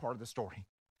in that part of the story?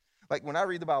 Like when I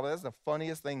read the Bible, that's the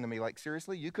funniest thing to me. Like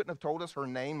seriously, you couldn't have told us her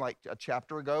name like a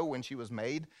chapter ago when she was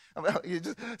made. I mean, you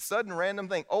just sudden random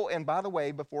thing. Oh, and by the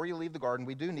way, before you leave the garden,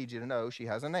 we do need you to know she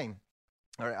has a name.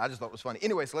 All right, I just thought it was funny.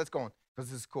 Anyway, so let's go on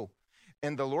because this is cool.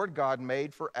 And the Lord God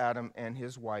made for Adam and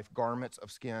his wife garments of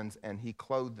skins, and he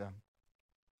clothed them.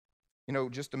 You know,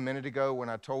 just a minute ago when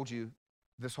I told you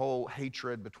this whole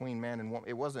hatred between man and woman,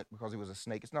 it wasn't because he was a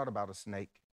snake. It's not about a snake.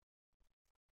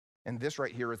 And this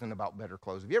right here isn't about better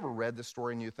clothes. Have you ever read this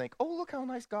story and you think, oh, look how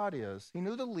nice God is. He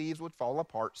knew the leaves would fall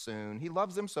apart soon. He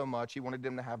loves them so much, he wanted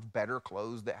them to have better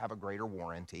clothes that have a greater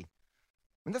warranty.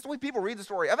 And that's the way people read the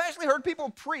story. I've actually heard people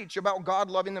preach about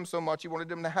God loving them so much, he wanted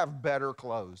them to have better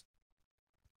clothes.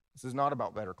 This is not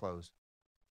about better clothes.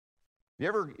 You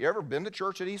ever been to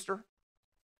church at Easter?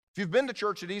 If you've been to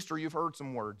church at Easter, you've heard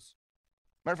some words.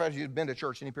 Matter of fact, if you've been to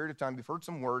church any period of time, you've heard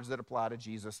some words that apply to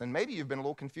Jesus. And maybe you've been a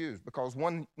little confused because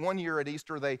one year at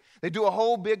Easter, they do a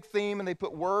whole big theme and they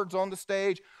put words on the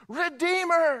stage.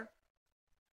 Redeemer.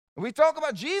 And we talk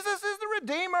about Jesus is the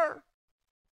Redeemer.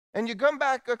 And you come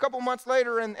back a couple months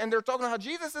later and they're talking about how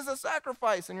Jesus is a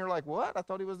sacrifice. And you're like, what? I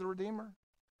thought he was the Redeemer.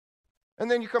 And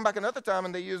then you come back another time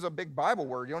and they use a big Bible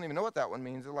word. You don't even know what that one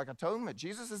means. They're like atonement.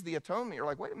 Jesus is the atonement. You're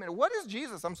like, wait a minute, what is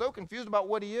Jesus? I'm so confused about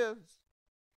what he is.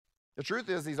 The truth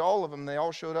is, he's all of them. They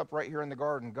all showed up right here in the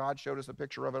garden. God showed us a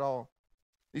picture of it all.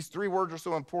 These three words are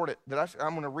so important that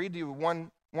I'm going to read to you one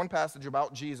passage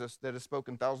about Jesus that is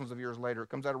spoken thousands of years later. It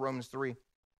comes out of Romans 3.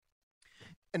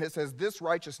 And it says, this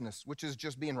righteousness, which is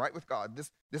just being right with God,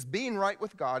 this being right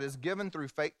with God is given through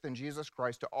faith in Jesus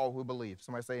Christ to all who believe.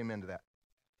 Somebody say amen to that.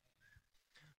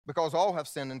 Because all have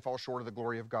sinned and fall short of the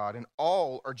glory of God, and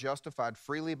all are justified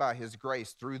freely by his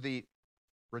grace through the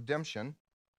redemption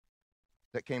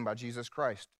that came by Jesus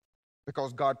Christ.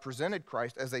 Because God presented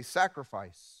Christ as a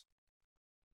sacrifice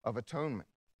of atonement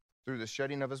through the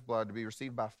shedding of his blood to be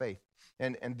received by faith.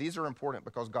 And these are important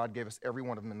because God gave us every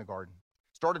one of them in the garden.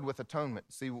 Started with atonement.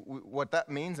 See what that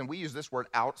means, and we use this word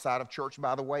outside of church,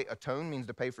 by the way. Atone means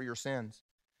to pay for your sins.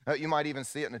 You might even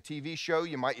see it in a TV show.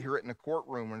 You might hear it in a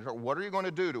courtroom. And what are you going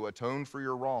to do to atone for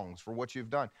your wrongs, for what you've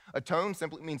done? Atone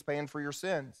simply means paying for your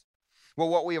sins. Well,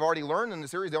 what we have already learned in the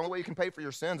series, the only way you can pay for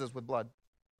your sins is with blood.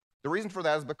 The reason for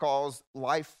that is because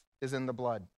life is in the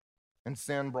blood, and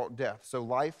sin brought death. So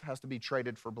life has to be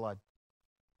traded for blood.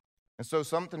 And so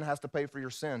something has to pay for your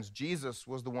sins. Jesus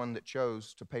was the one that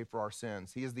chose to pay for our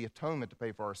sins. He is the atonement to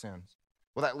pay for our sins.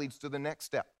 Well, that leads to the next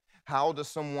step. How does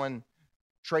someone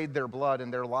trade their blood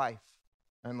and their life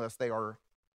unless they are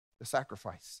the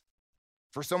sacrifice?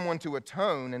 For someone to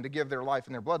atone and to give their life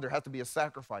and their blood, there has to be a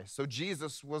sacrifice. So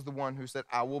Jesus was the one who said,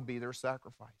 I will be their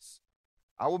sacrifice.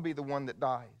 I will be the one that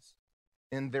dies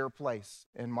in their place,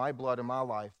 and my blood and my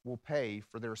life will pay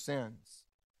for their sins.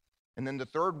 And then the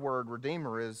third word,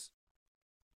 redeemer, is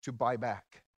to buy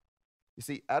back. You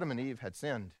see, Adam and Eve had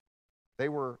sinned. They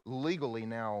were legally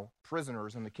now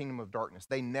prisoners in the kingdom of darkness.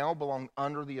 They now belong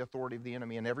under the authority of the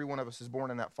enemy, and every one of us is born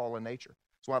in that fallen nature.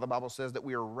 That's why the Bible says that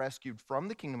we are rescued from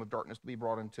the kingdom of darkness to be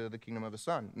brought into the kingdom of his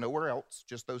Son. Nowhere else,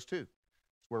 just those two.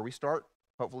 It's where we start.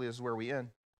 Hopefully, this is where we end.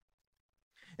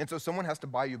 And so someone has to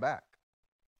buy you back.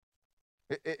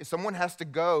 Someone has to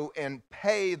go and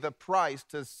pay the price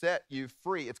to set you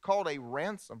free. It's called a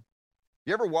ransom.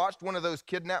 You ever watched one of those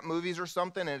kidnap movies or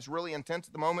something, and it's really intense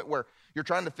at the moment where you're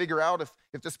trying to figure out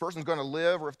if this person's going to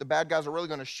live or if the bad guys are really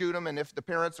going to shoot them, and if the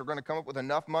parents are going to come up with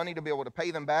enough money to be able to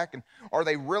pay them back, and are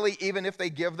they really, even if they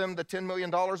give them the $10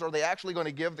 million, are they actually going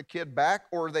to give the kid back,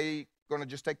 or are they going to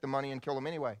just take the money and kill him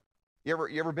anyway? You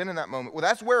ever been in that moment? Well,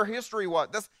 that's where history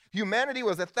was. Humanity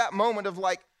was at that moment of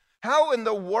like, how in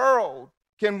the world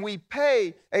can we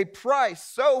pay a price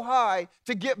so high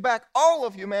to get back all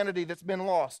of humanity that's been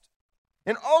lost?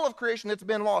 And all of creation that's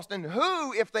been lost. And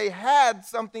who, if they had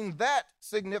something that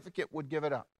significant, would give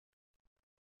it up?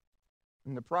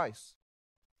 And the price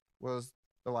was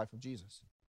the life of Jesus.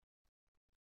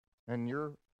 And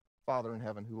your Father in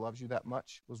heaven, who loves you that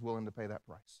much, was willing to pay that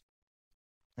price.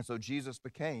 And so Jesus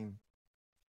became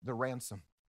the ransom.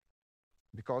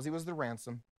 Because he was the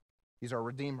ransom, he's our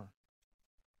Redeemer.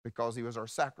 Because he was our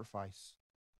sacrifice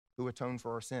who atoned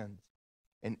for our sins.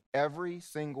 And every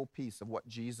single piece of what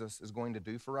Jesus is going to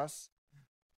do for us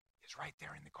is right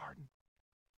there in the garden.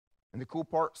 And the cool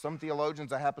part, some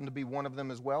theologians, I happen to be one of them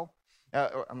as well,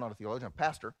 I'm not a theologian, a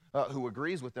pastor, who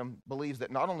agrees with them, believes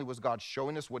that not only was God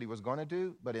showing us what he was going to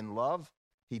do, but in love,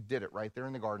 he did it right there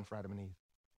in the garden for Adam and Eve.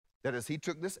 That is, he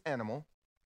took this animal,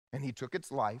 and he took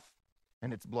its life,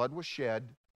 and its blood was shed.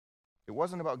 It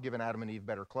wasn't about giving Adam and Eve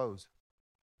better clothes.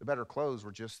 The better clothes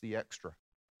were just the extra.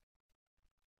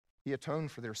 He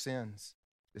atoned for their sins.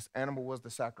 This animal was the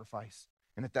sacrifice.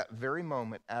 And at that very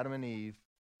moment, Adam and Eve,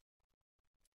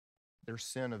 their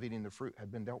sin of eating the fruit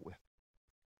had been dealt with.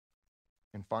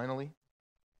 And finally,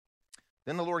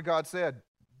 then the Lord God said,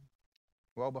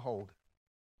 well, behold,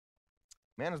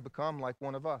 man has become like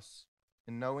one of us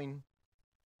in knowing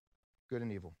good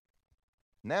and evil.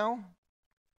 Now,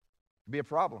 it'd be a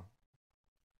problem.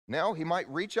 Now he might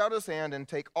reach out his hand and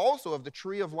take also of the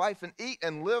tree of life and eat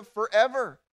and live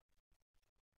forever.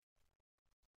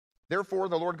 Therefore,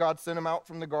 the Lord God sent him out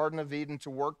from the Garden of Eden to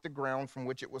work the ground from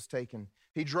which it was taken.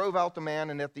 He drove out the man,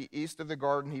 and at the east of the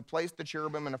garden he placed the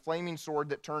cherubim and a flaming sword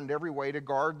that turned every way to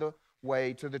guard the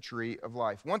way to the tree of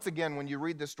life. Once again, when you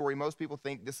read this story, most people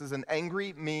think this is an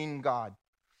angry, mean God.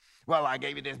 Well, I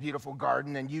gave you this beautiful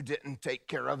garden, and you didn't take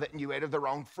care of it, and you ate of the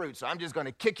wrong fruit, so I'm just going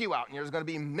to kick you out, and you're just going to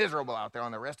be miserable out there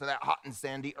on the rest of that hot and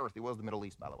sandy earth. It was the Middle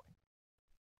East, by the way.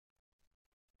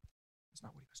 That's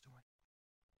not what he was doing.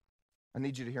 I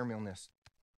need you to hear me on this.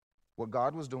 What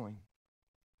God was doing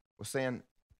was saying,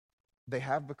 they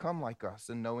have become like us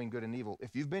in knowing good and evil.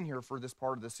 If you've been here for this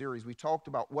part of the series, we talked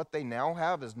about what they now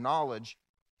have is knowledge.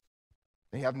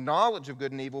 They have knowledge of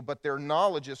good and evil, but their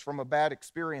knowledge is from a bad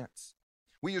experience.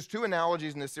 We use two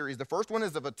analogies in this series. The first one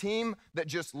is of a team that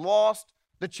just lost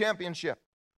the championship.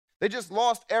 They just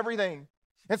lost everything.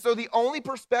 And so the only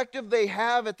perspective they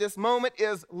have at this moment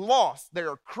is loss.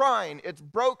 They're crying. It's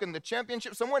broken. The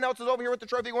championship. Someone else is over here with the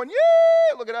trophy going,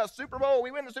 yeah, look at us, Super Bowl.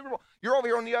 We win the Super Bowl. You're over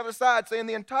here on the other side saying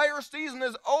the entire season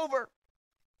is over.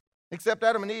 Except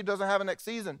Adam and Eve doesn't have a next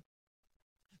season.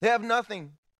 They have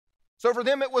nothing. So for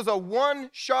them, it was a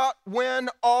one-shot win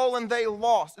all, and they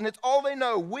lost. And it's all they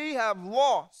know. We have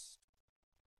lost.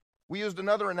 We used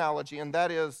another analogy, and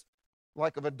that is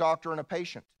like of a doctor and a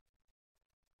patient.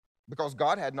 Because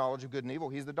God had knowledge of good and evil,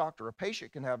 he's the doctor. A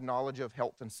patient can have knowledge of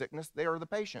health and sickness. They are the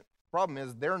patient. Problem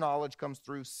is, their knowledge comes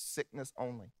through sickness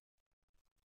only.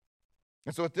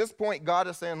 And so at this point, God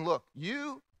is saying, look,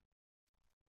 you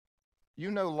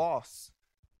know loss.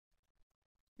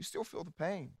 You still feel the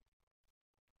pain.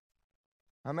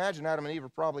 I imagine Adam and Eve are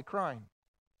probably crying.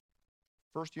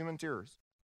 First human tears.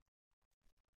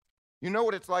 You know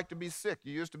what it's like to be sick.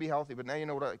 You used to be healthy, but now you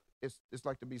know what it's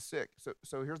like to be sick.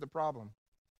 So here's the problem.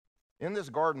 In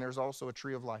this garden, there's also a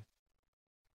tree of life.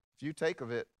 If you take of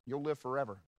it, you'll live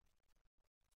forever.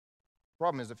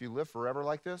 Problem is, if you live forever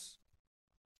like this,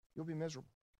 you'll be miserable.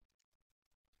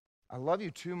 I love you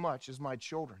too much as my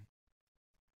children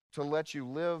to let you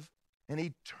live an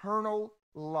eternal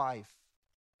life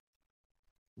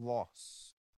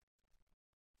loss.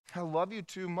 I love you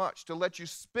too much to let you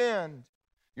spend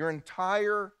your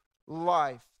entire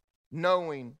life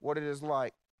knowing what it is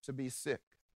like to be sick.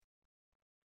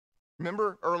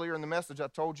 Remember earlier in the message I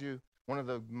told you one of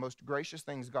the most gracious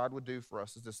things God would do for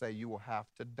us is to say you will have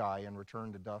to die and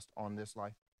return to dust on this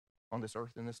life, on this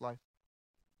earth in this life.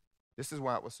 This is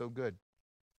why it was so good.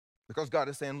 Because God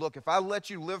is saying, look, if I let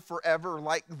you live forever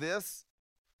like this,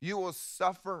 you will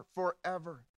suffer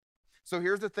forever. So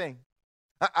here's the thing.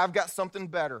 I've got something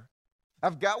better.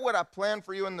 I've got what I planned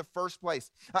for you in the first place.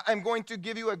 I'm going to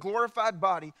give you a glorified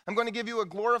body. I'm going to give you a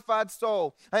glorified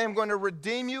soul. I am going to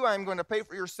redeem you. I am going to pay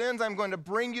for your sins. I'm going to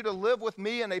bring you to live with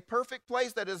me in a perfect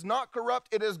place that is not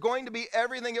corrupt. It is going to be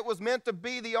everything it was meant to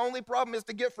be. The only problem is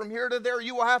to get from here to there,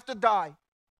 you will have to die.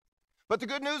 But the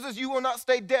good news is you will not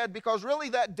stay dead, because really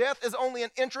that death is only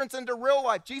an entrance into real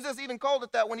life. Jesus even called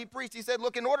it that when he preached. He said,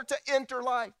 look, in order to enter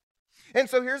life. And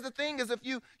so here's the thing is if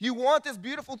you want this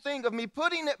beautiful thing of me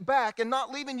putting it back and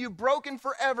not leaving you broken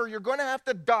forever, you're going to have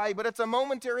to die, but it's a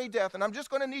momentary death. And I'm just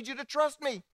going to need you to trust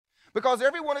me, because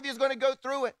every one of you is going to go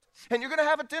through it. And you're going to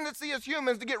have a tendency as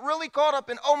humans to get really caught up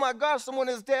in, oh my gosh, someone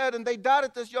is dead and they died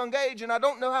at this young age and I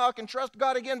don't know how I can trust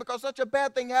God again because such a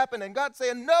bad thing happened. And God's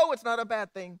saying, no, it's not a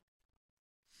bad thing.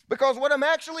 Because what I'm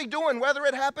actually doing, whether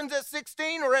it happens at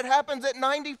 16 or it happens at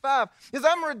 95, is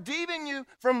I'm redeeming you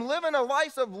from living a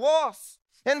life of loss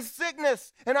and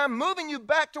sickness, and I'm moving you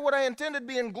back to what I intended,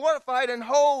 being glorified and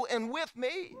whole and with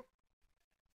me.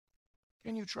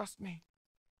 Can you trust me?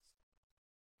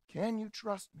 Can you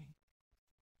trust me?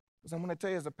 Because I'm going to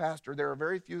tell you as a pastor, there are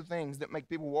very few things that make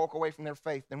people walk away from their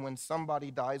faith than when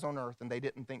somebody dies on earth and they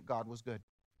didn't think God was good.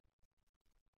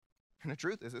 And the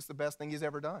truth is, it's the best thing he's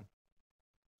ever done.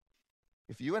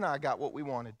 If you and I got what we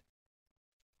wanted,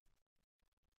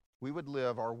 we would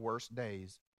live our worst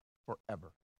days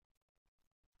forever.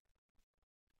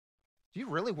 Do you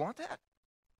really want that?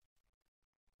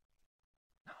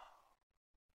 No.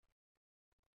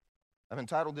 I've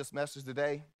entitled this message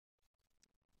today,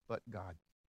 But God.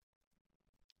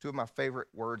 Two of my favorite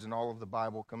words in all of the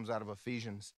Bible comes out of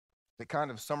Ephesians that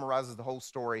kind of summarizes the whole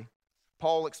story.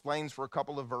 Paul explains for a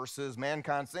couple of verses,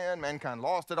 mankind sinned, mankind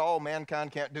lost it all,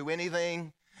 mankind can't do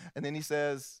anything. And then he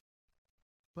says,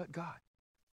 but God.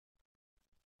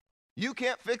 You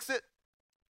can't fix it,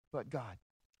 but God.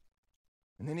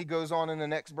 And then he goes on in the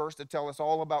next verse to tell us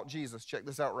all about Jesus. Check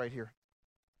this out right here.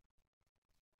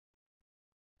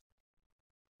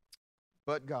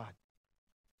 But God.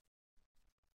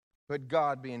 But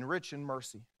God, being rich in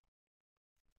mercy,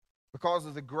 because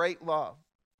of the great love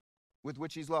with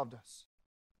which he's loved us,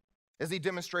 as he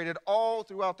demonstrated all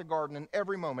throughout the garden in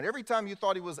every moment. Every time you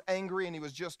thought he was angry and he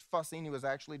was just fussing, he was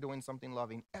actually doing something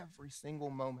loving every single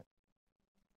moment.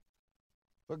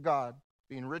 But God,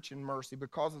 being rich in mercy,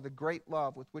 because of the great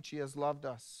love with which he has loved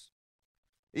us,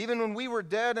 even when we were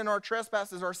dead in our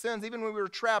trespasses, our sins, even when we were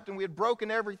trapped and we had broken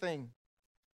everything,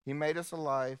 he made us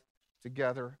alive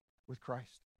together with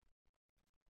Christ.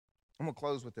 I'm going to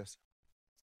close with this.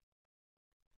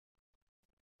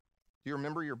 Do you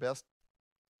remember your best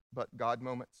but God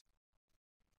moments?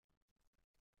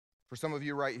 For some of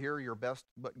you right here, your best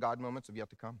but God moments have yet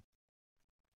to come.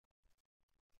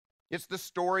 It's the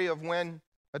story of when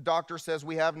a doctor says,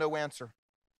 we have no answer.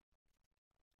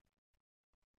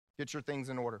 Get your things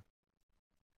in order.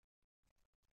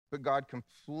 But God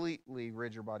completely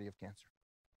rid your body of cancer.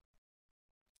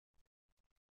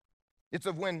 It's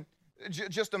of when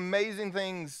just amazing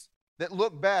things that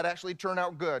look bad actually turn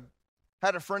out good.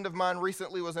 Had a friend of mine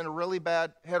recently was in a really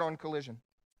bad head-on collision.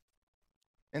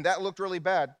 And that looked really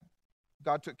bad.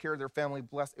 God took care of their family,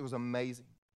 blessed. It was amazing.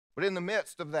 But in the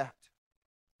midst of that,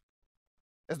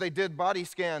 as they did body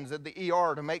scans at the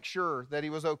ER to make sure that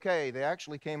he was okay, they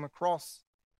actually came across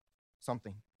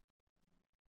something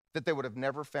that they would have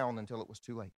never found until it was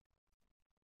too late.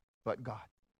 But God.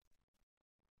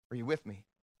 Are you with me?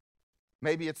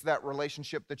 Maybe it's that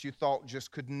relationship that you thought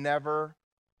just could never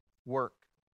work.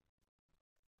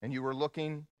 And you were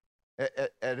looking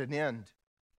at an end.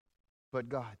 But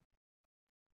God.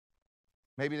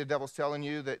 Maybe the devil's telling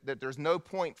you that there's no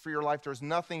point for your life. There's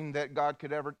nothing that God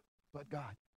could ever, but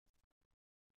God.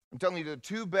 I'm telling you, the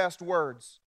two best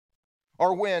words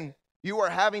are when you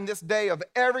are having this day of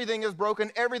everything is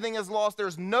broken, everything is lost,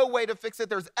 there's no way to fix it,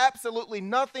 there's absolutely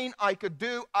nothing I could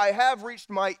do. I have reached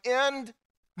my end,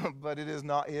 but it is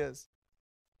not his.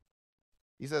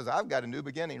 He says, I've got a new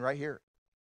beginning right here.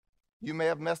 You may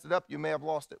have messed it up, you may have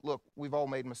lost it. Look, we've all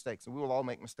made mistakes, and we will all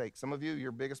make mistakes. Some of you,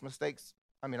 your biggest mistakes,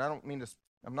 I'm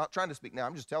not trying to speak now,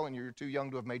 I'm just telling you, you're too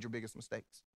young to have made your biggest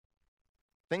mistakes.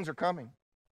 Things are coming.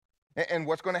 And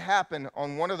what's going to happen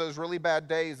on one of those really bad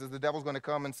days is the devil's going to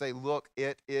come and say, look,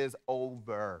 it is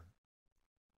over.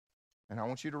 And I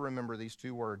want you to remember these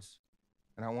two words.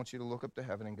 And I want you to look up to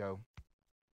heaven and go,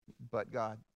 but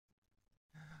God,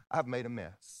 I've made a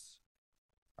mess.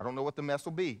 I don't know what the mess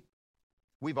will be.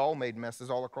 We've all made messes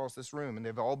all across this room, and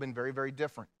they've all been very, very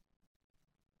different.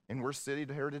 And we're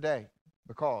sitting here today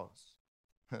because,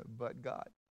 but God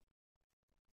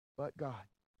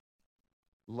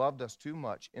loved us too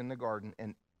much in the garden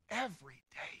and every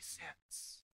day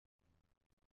since.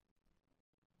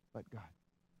 But God.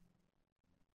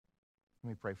 Let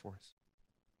me pray for us.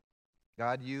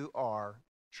 God, you are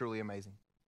truly amazing.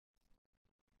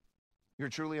 You're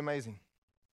truly amazing.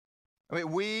 I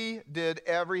mean, we did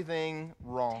everything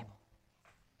wrong.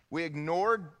 We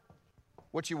ignored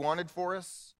what you wanted for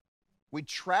us. We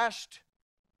trashed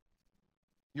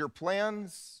your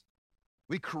plans.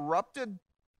 We corrupted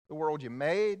the world you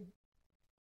made.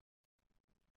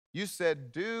 You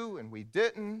said do, and we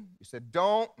didn't. You said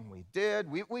don't, and we did.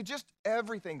 We just,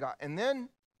 everything got. And then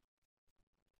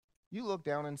you looked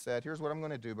down and said, here's what I'm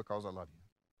going to do because I love you.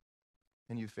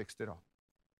 And you fixed it all.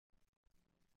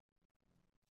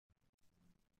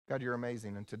 God, you're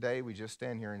amazing. And today we just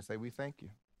stand here and say, we thank you.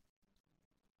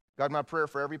 God, my prayer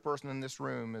for every person in this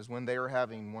room is when they are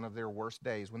having one of their worst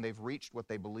days, when they've reached what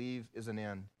they believe is an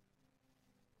end,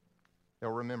 they'll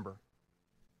remember,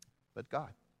 but God.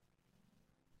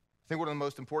 I think one of the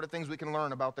most important things we can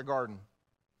learn about the garden,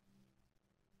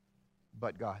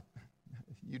 but God,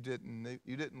 you didn't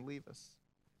leave us.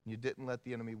 You didn't let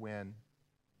the enemy win,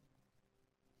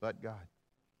 but God.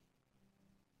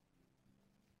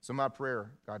 So my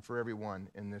prayer, God, for everyone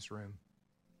in this room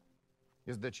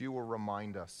is that you will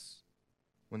remind us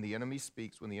when the enemy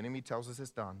speaks, when the enemy tells us it's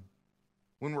done,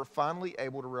 when we're finally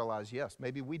able to realize, yes,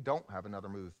 maybe we don't have another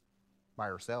move by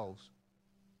ourselves.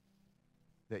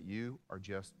 that you are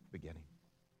just beginning.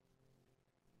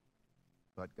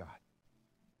 But God.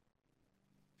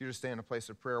 If you just stay in a place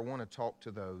of prayer, I want to talk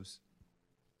to those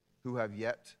who have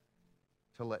yet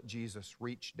to let Jesus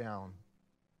reach down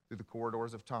through the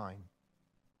corridors of time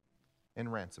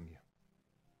and ransom you.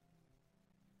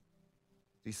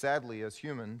 See, sadly, as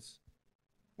humans,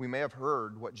 we may have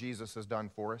heard what Jesus has done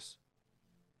for us.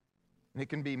 And it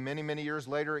can be many, many years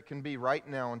later. It can be right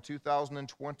now in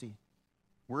 2020.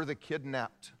 We're the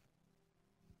kidnapped.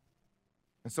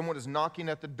 And someone is knocking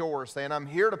at the door saying, I'm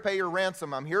here to pay your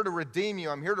ransom. I'm here to redeem you.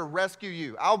 I'm here to rescue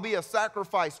you. I'll be a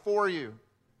sacrifice for you.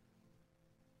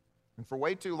 And for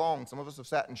way too long, some of us have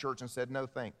sat in church and said, no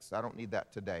thanks, I don't need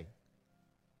that today.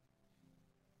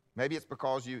 Maybe it's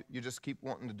because you just keep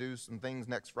wanting to do some things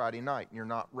next Friday night and you're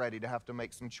not ready to have to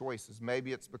make some choices.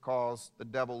 Maybe it's because the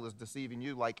devil is deceiving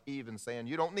you like Eve and saying,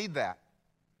 you don't need that.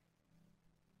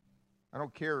 I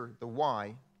don't care the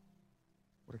why.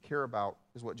 What I care about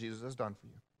is what Jesus has done for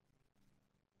you.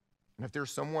 And if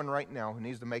there's someone right now who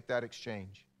needs to make that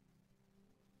exchange,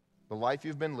 the life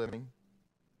you've been living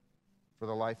for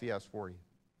the life he has for you,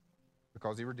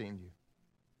 because he redeemed you,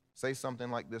 say something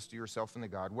like this to yourself and to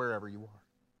God, wherever you are.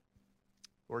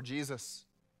 Lord Jesus,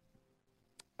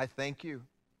 I thank you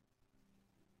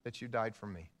that you died for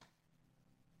me.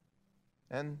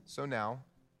 And so now,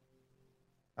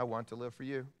 I want to live for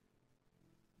you.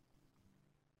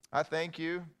 I thank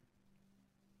you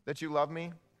that you love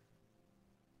me.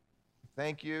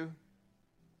 Thank you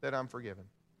that I'm forgiven.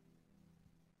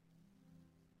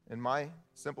 And my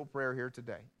simple prayer here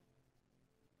today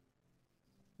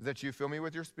is that you fill me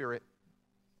with your Spirit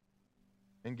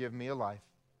and give me a life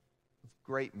of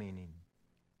great meaning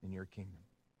in your kingdom.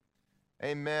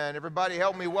 Amen. Everybody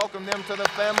help me welcome them to the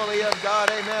family of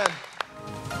God. Amen.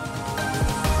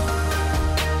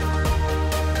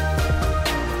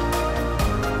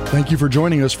 Thank you for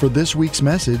joining us for this week's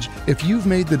message. If you've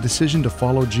made the decision to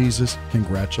follow Jesus,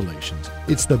 congratulations.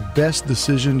 It's the best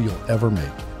decision you'll ever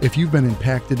make. If you've been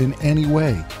impacted in any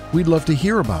way, we'd love to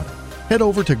hear about it. Head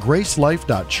over to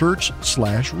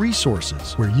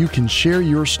gracelife.church/resources, where you can share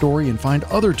your story and find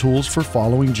other tools for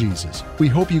following Jesus. We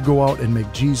hope you go out and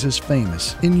make Jesus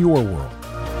famous in your world.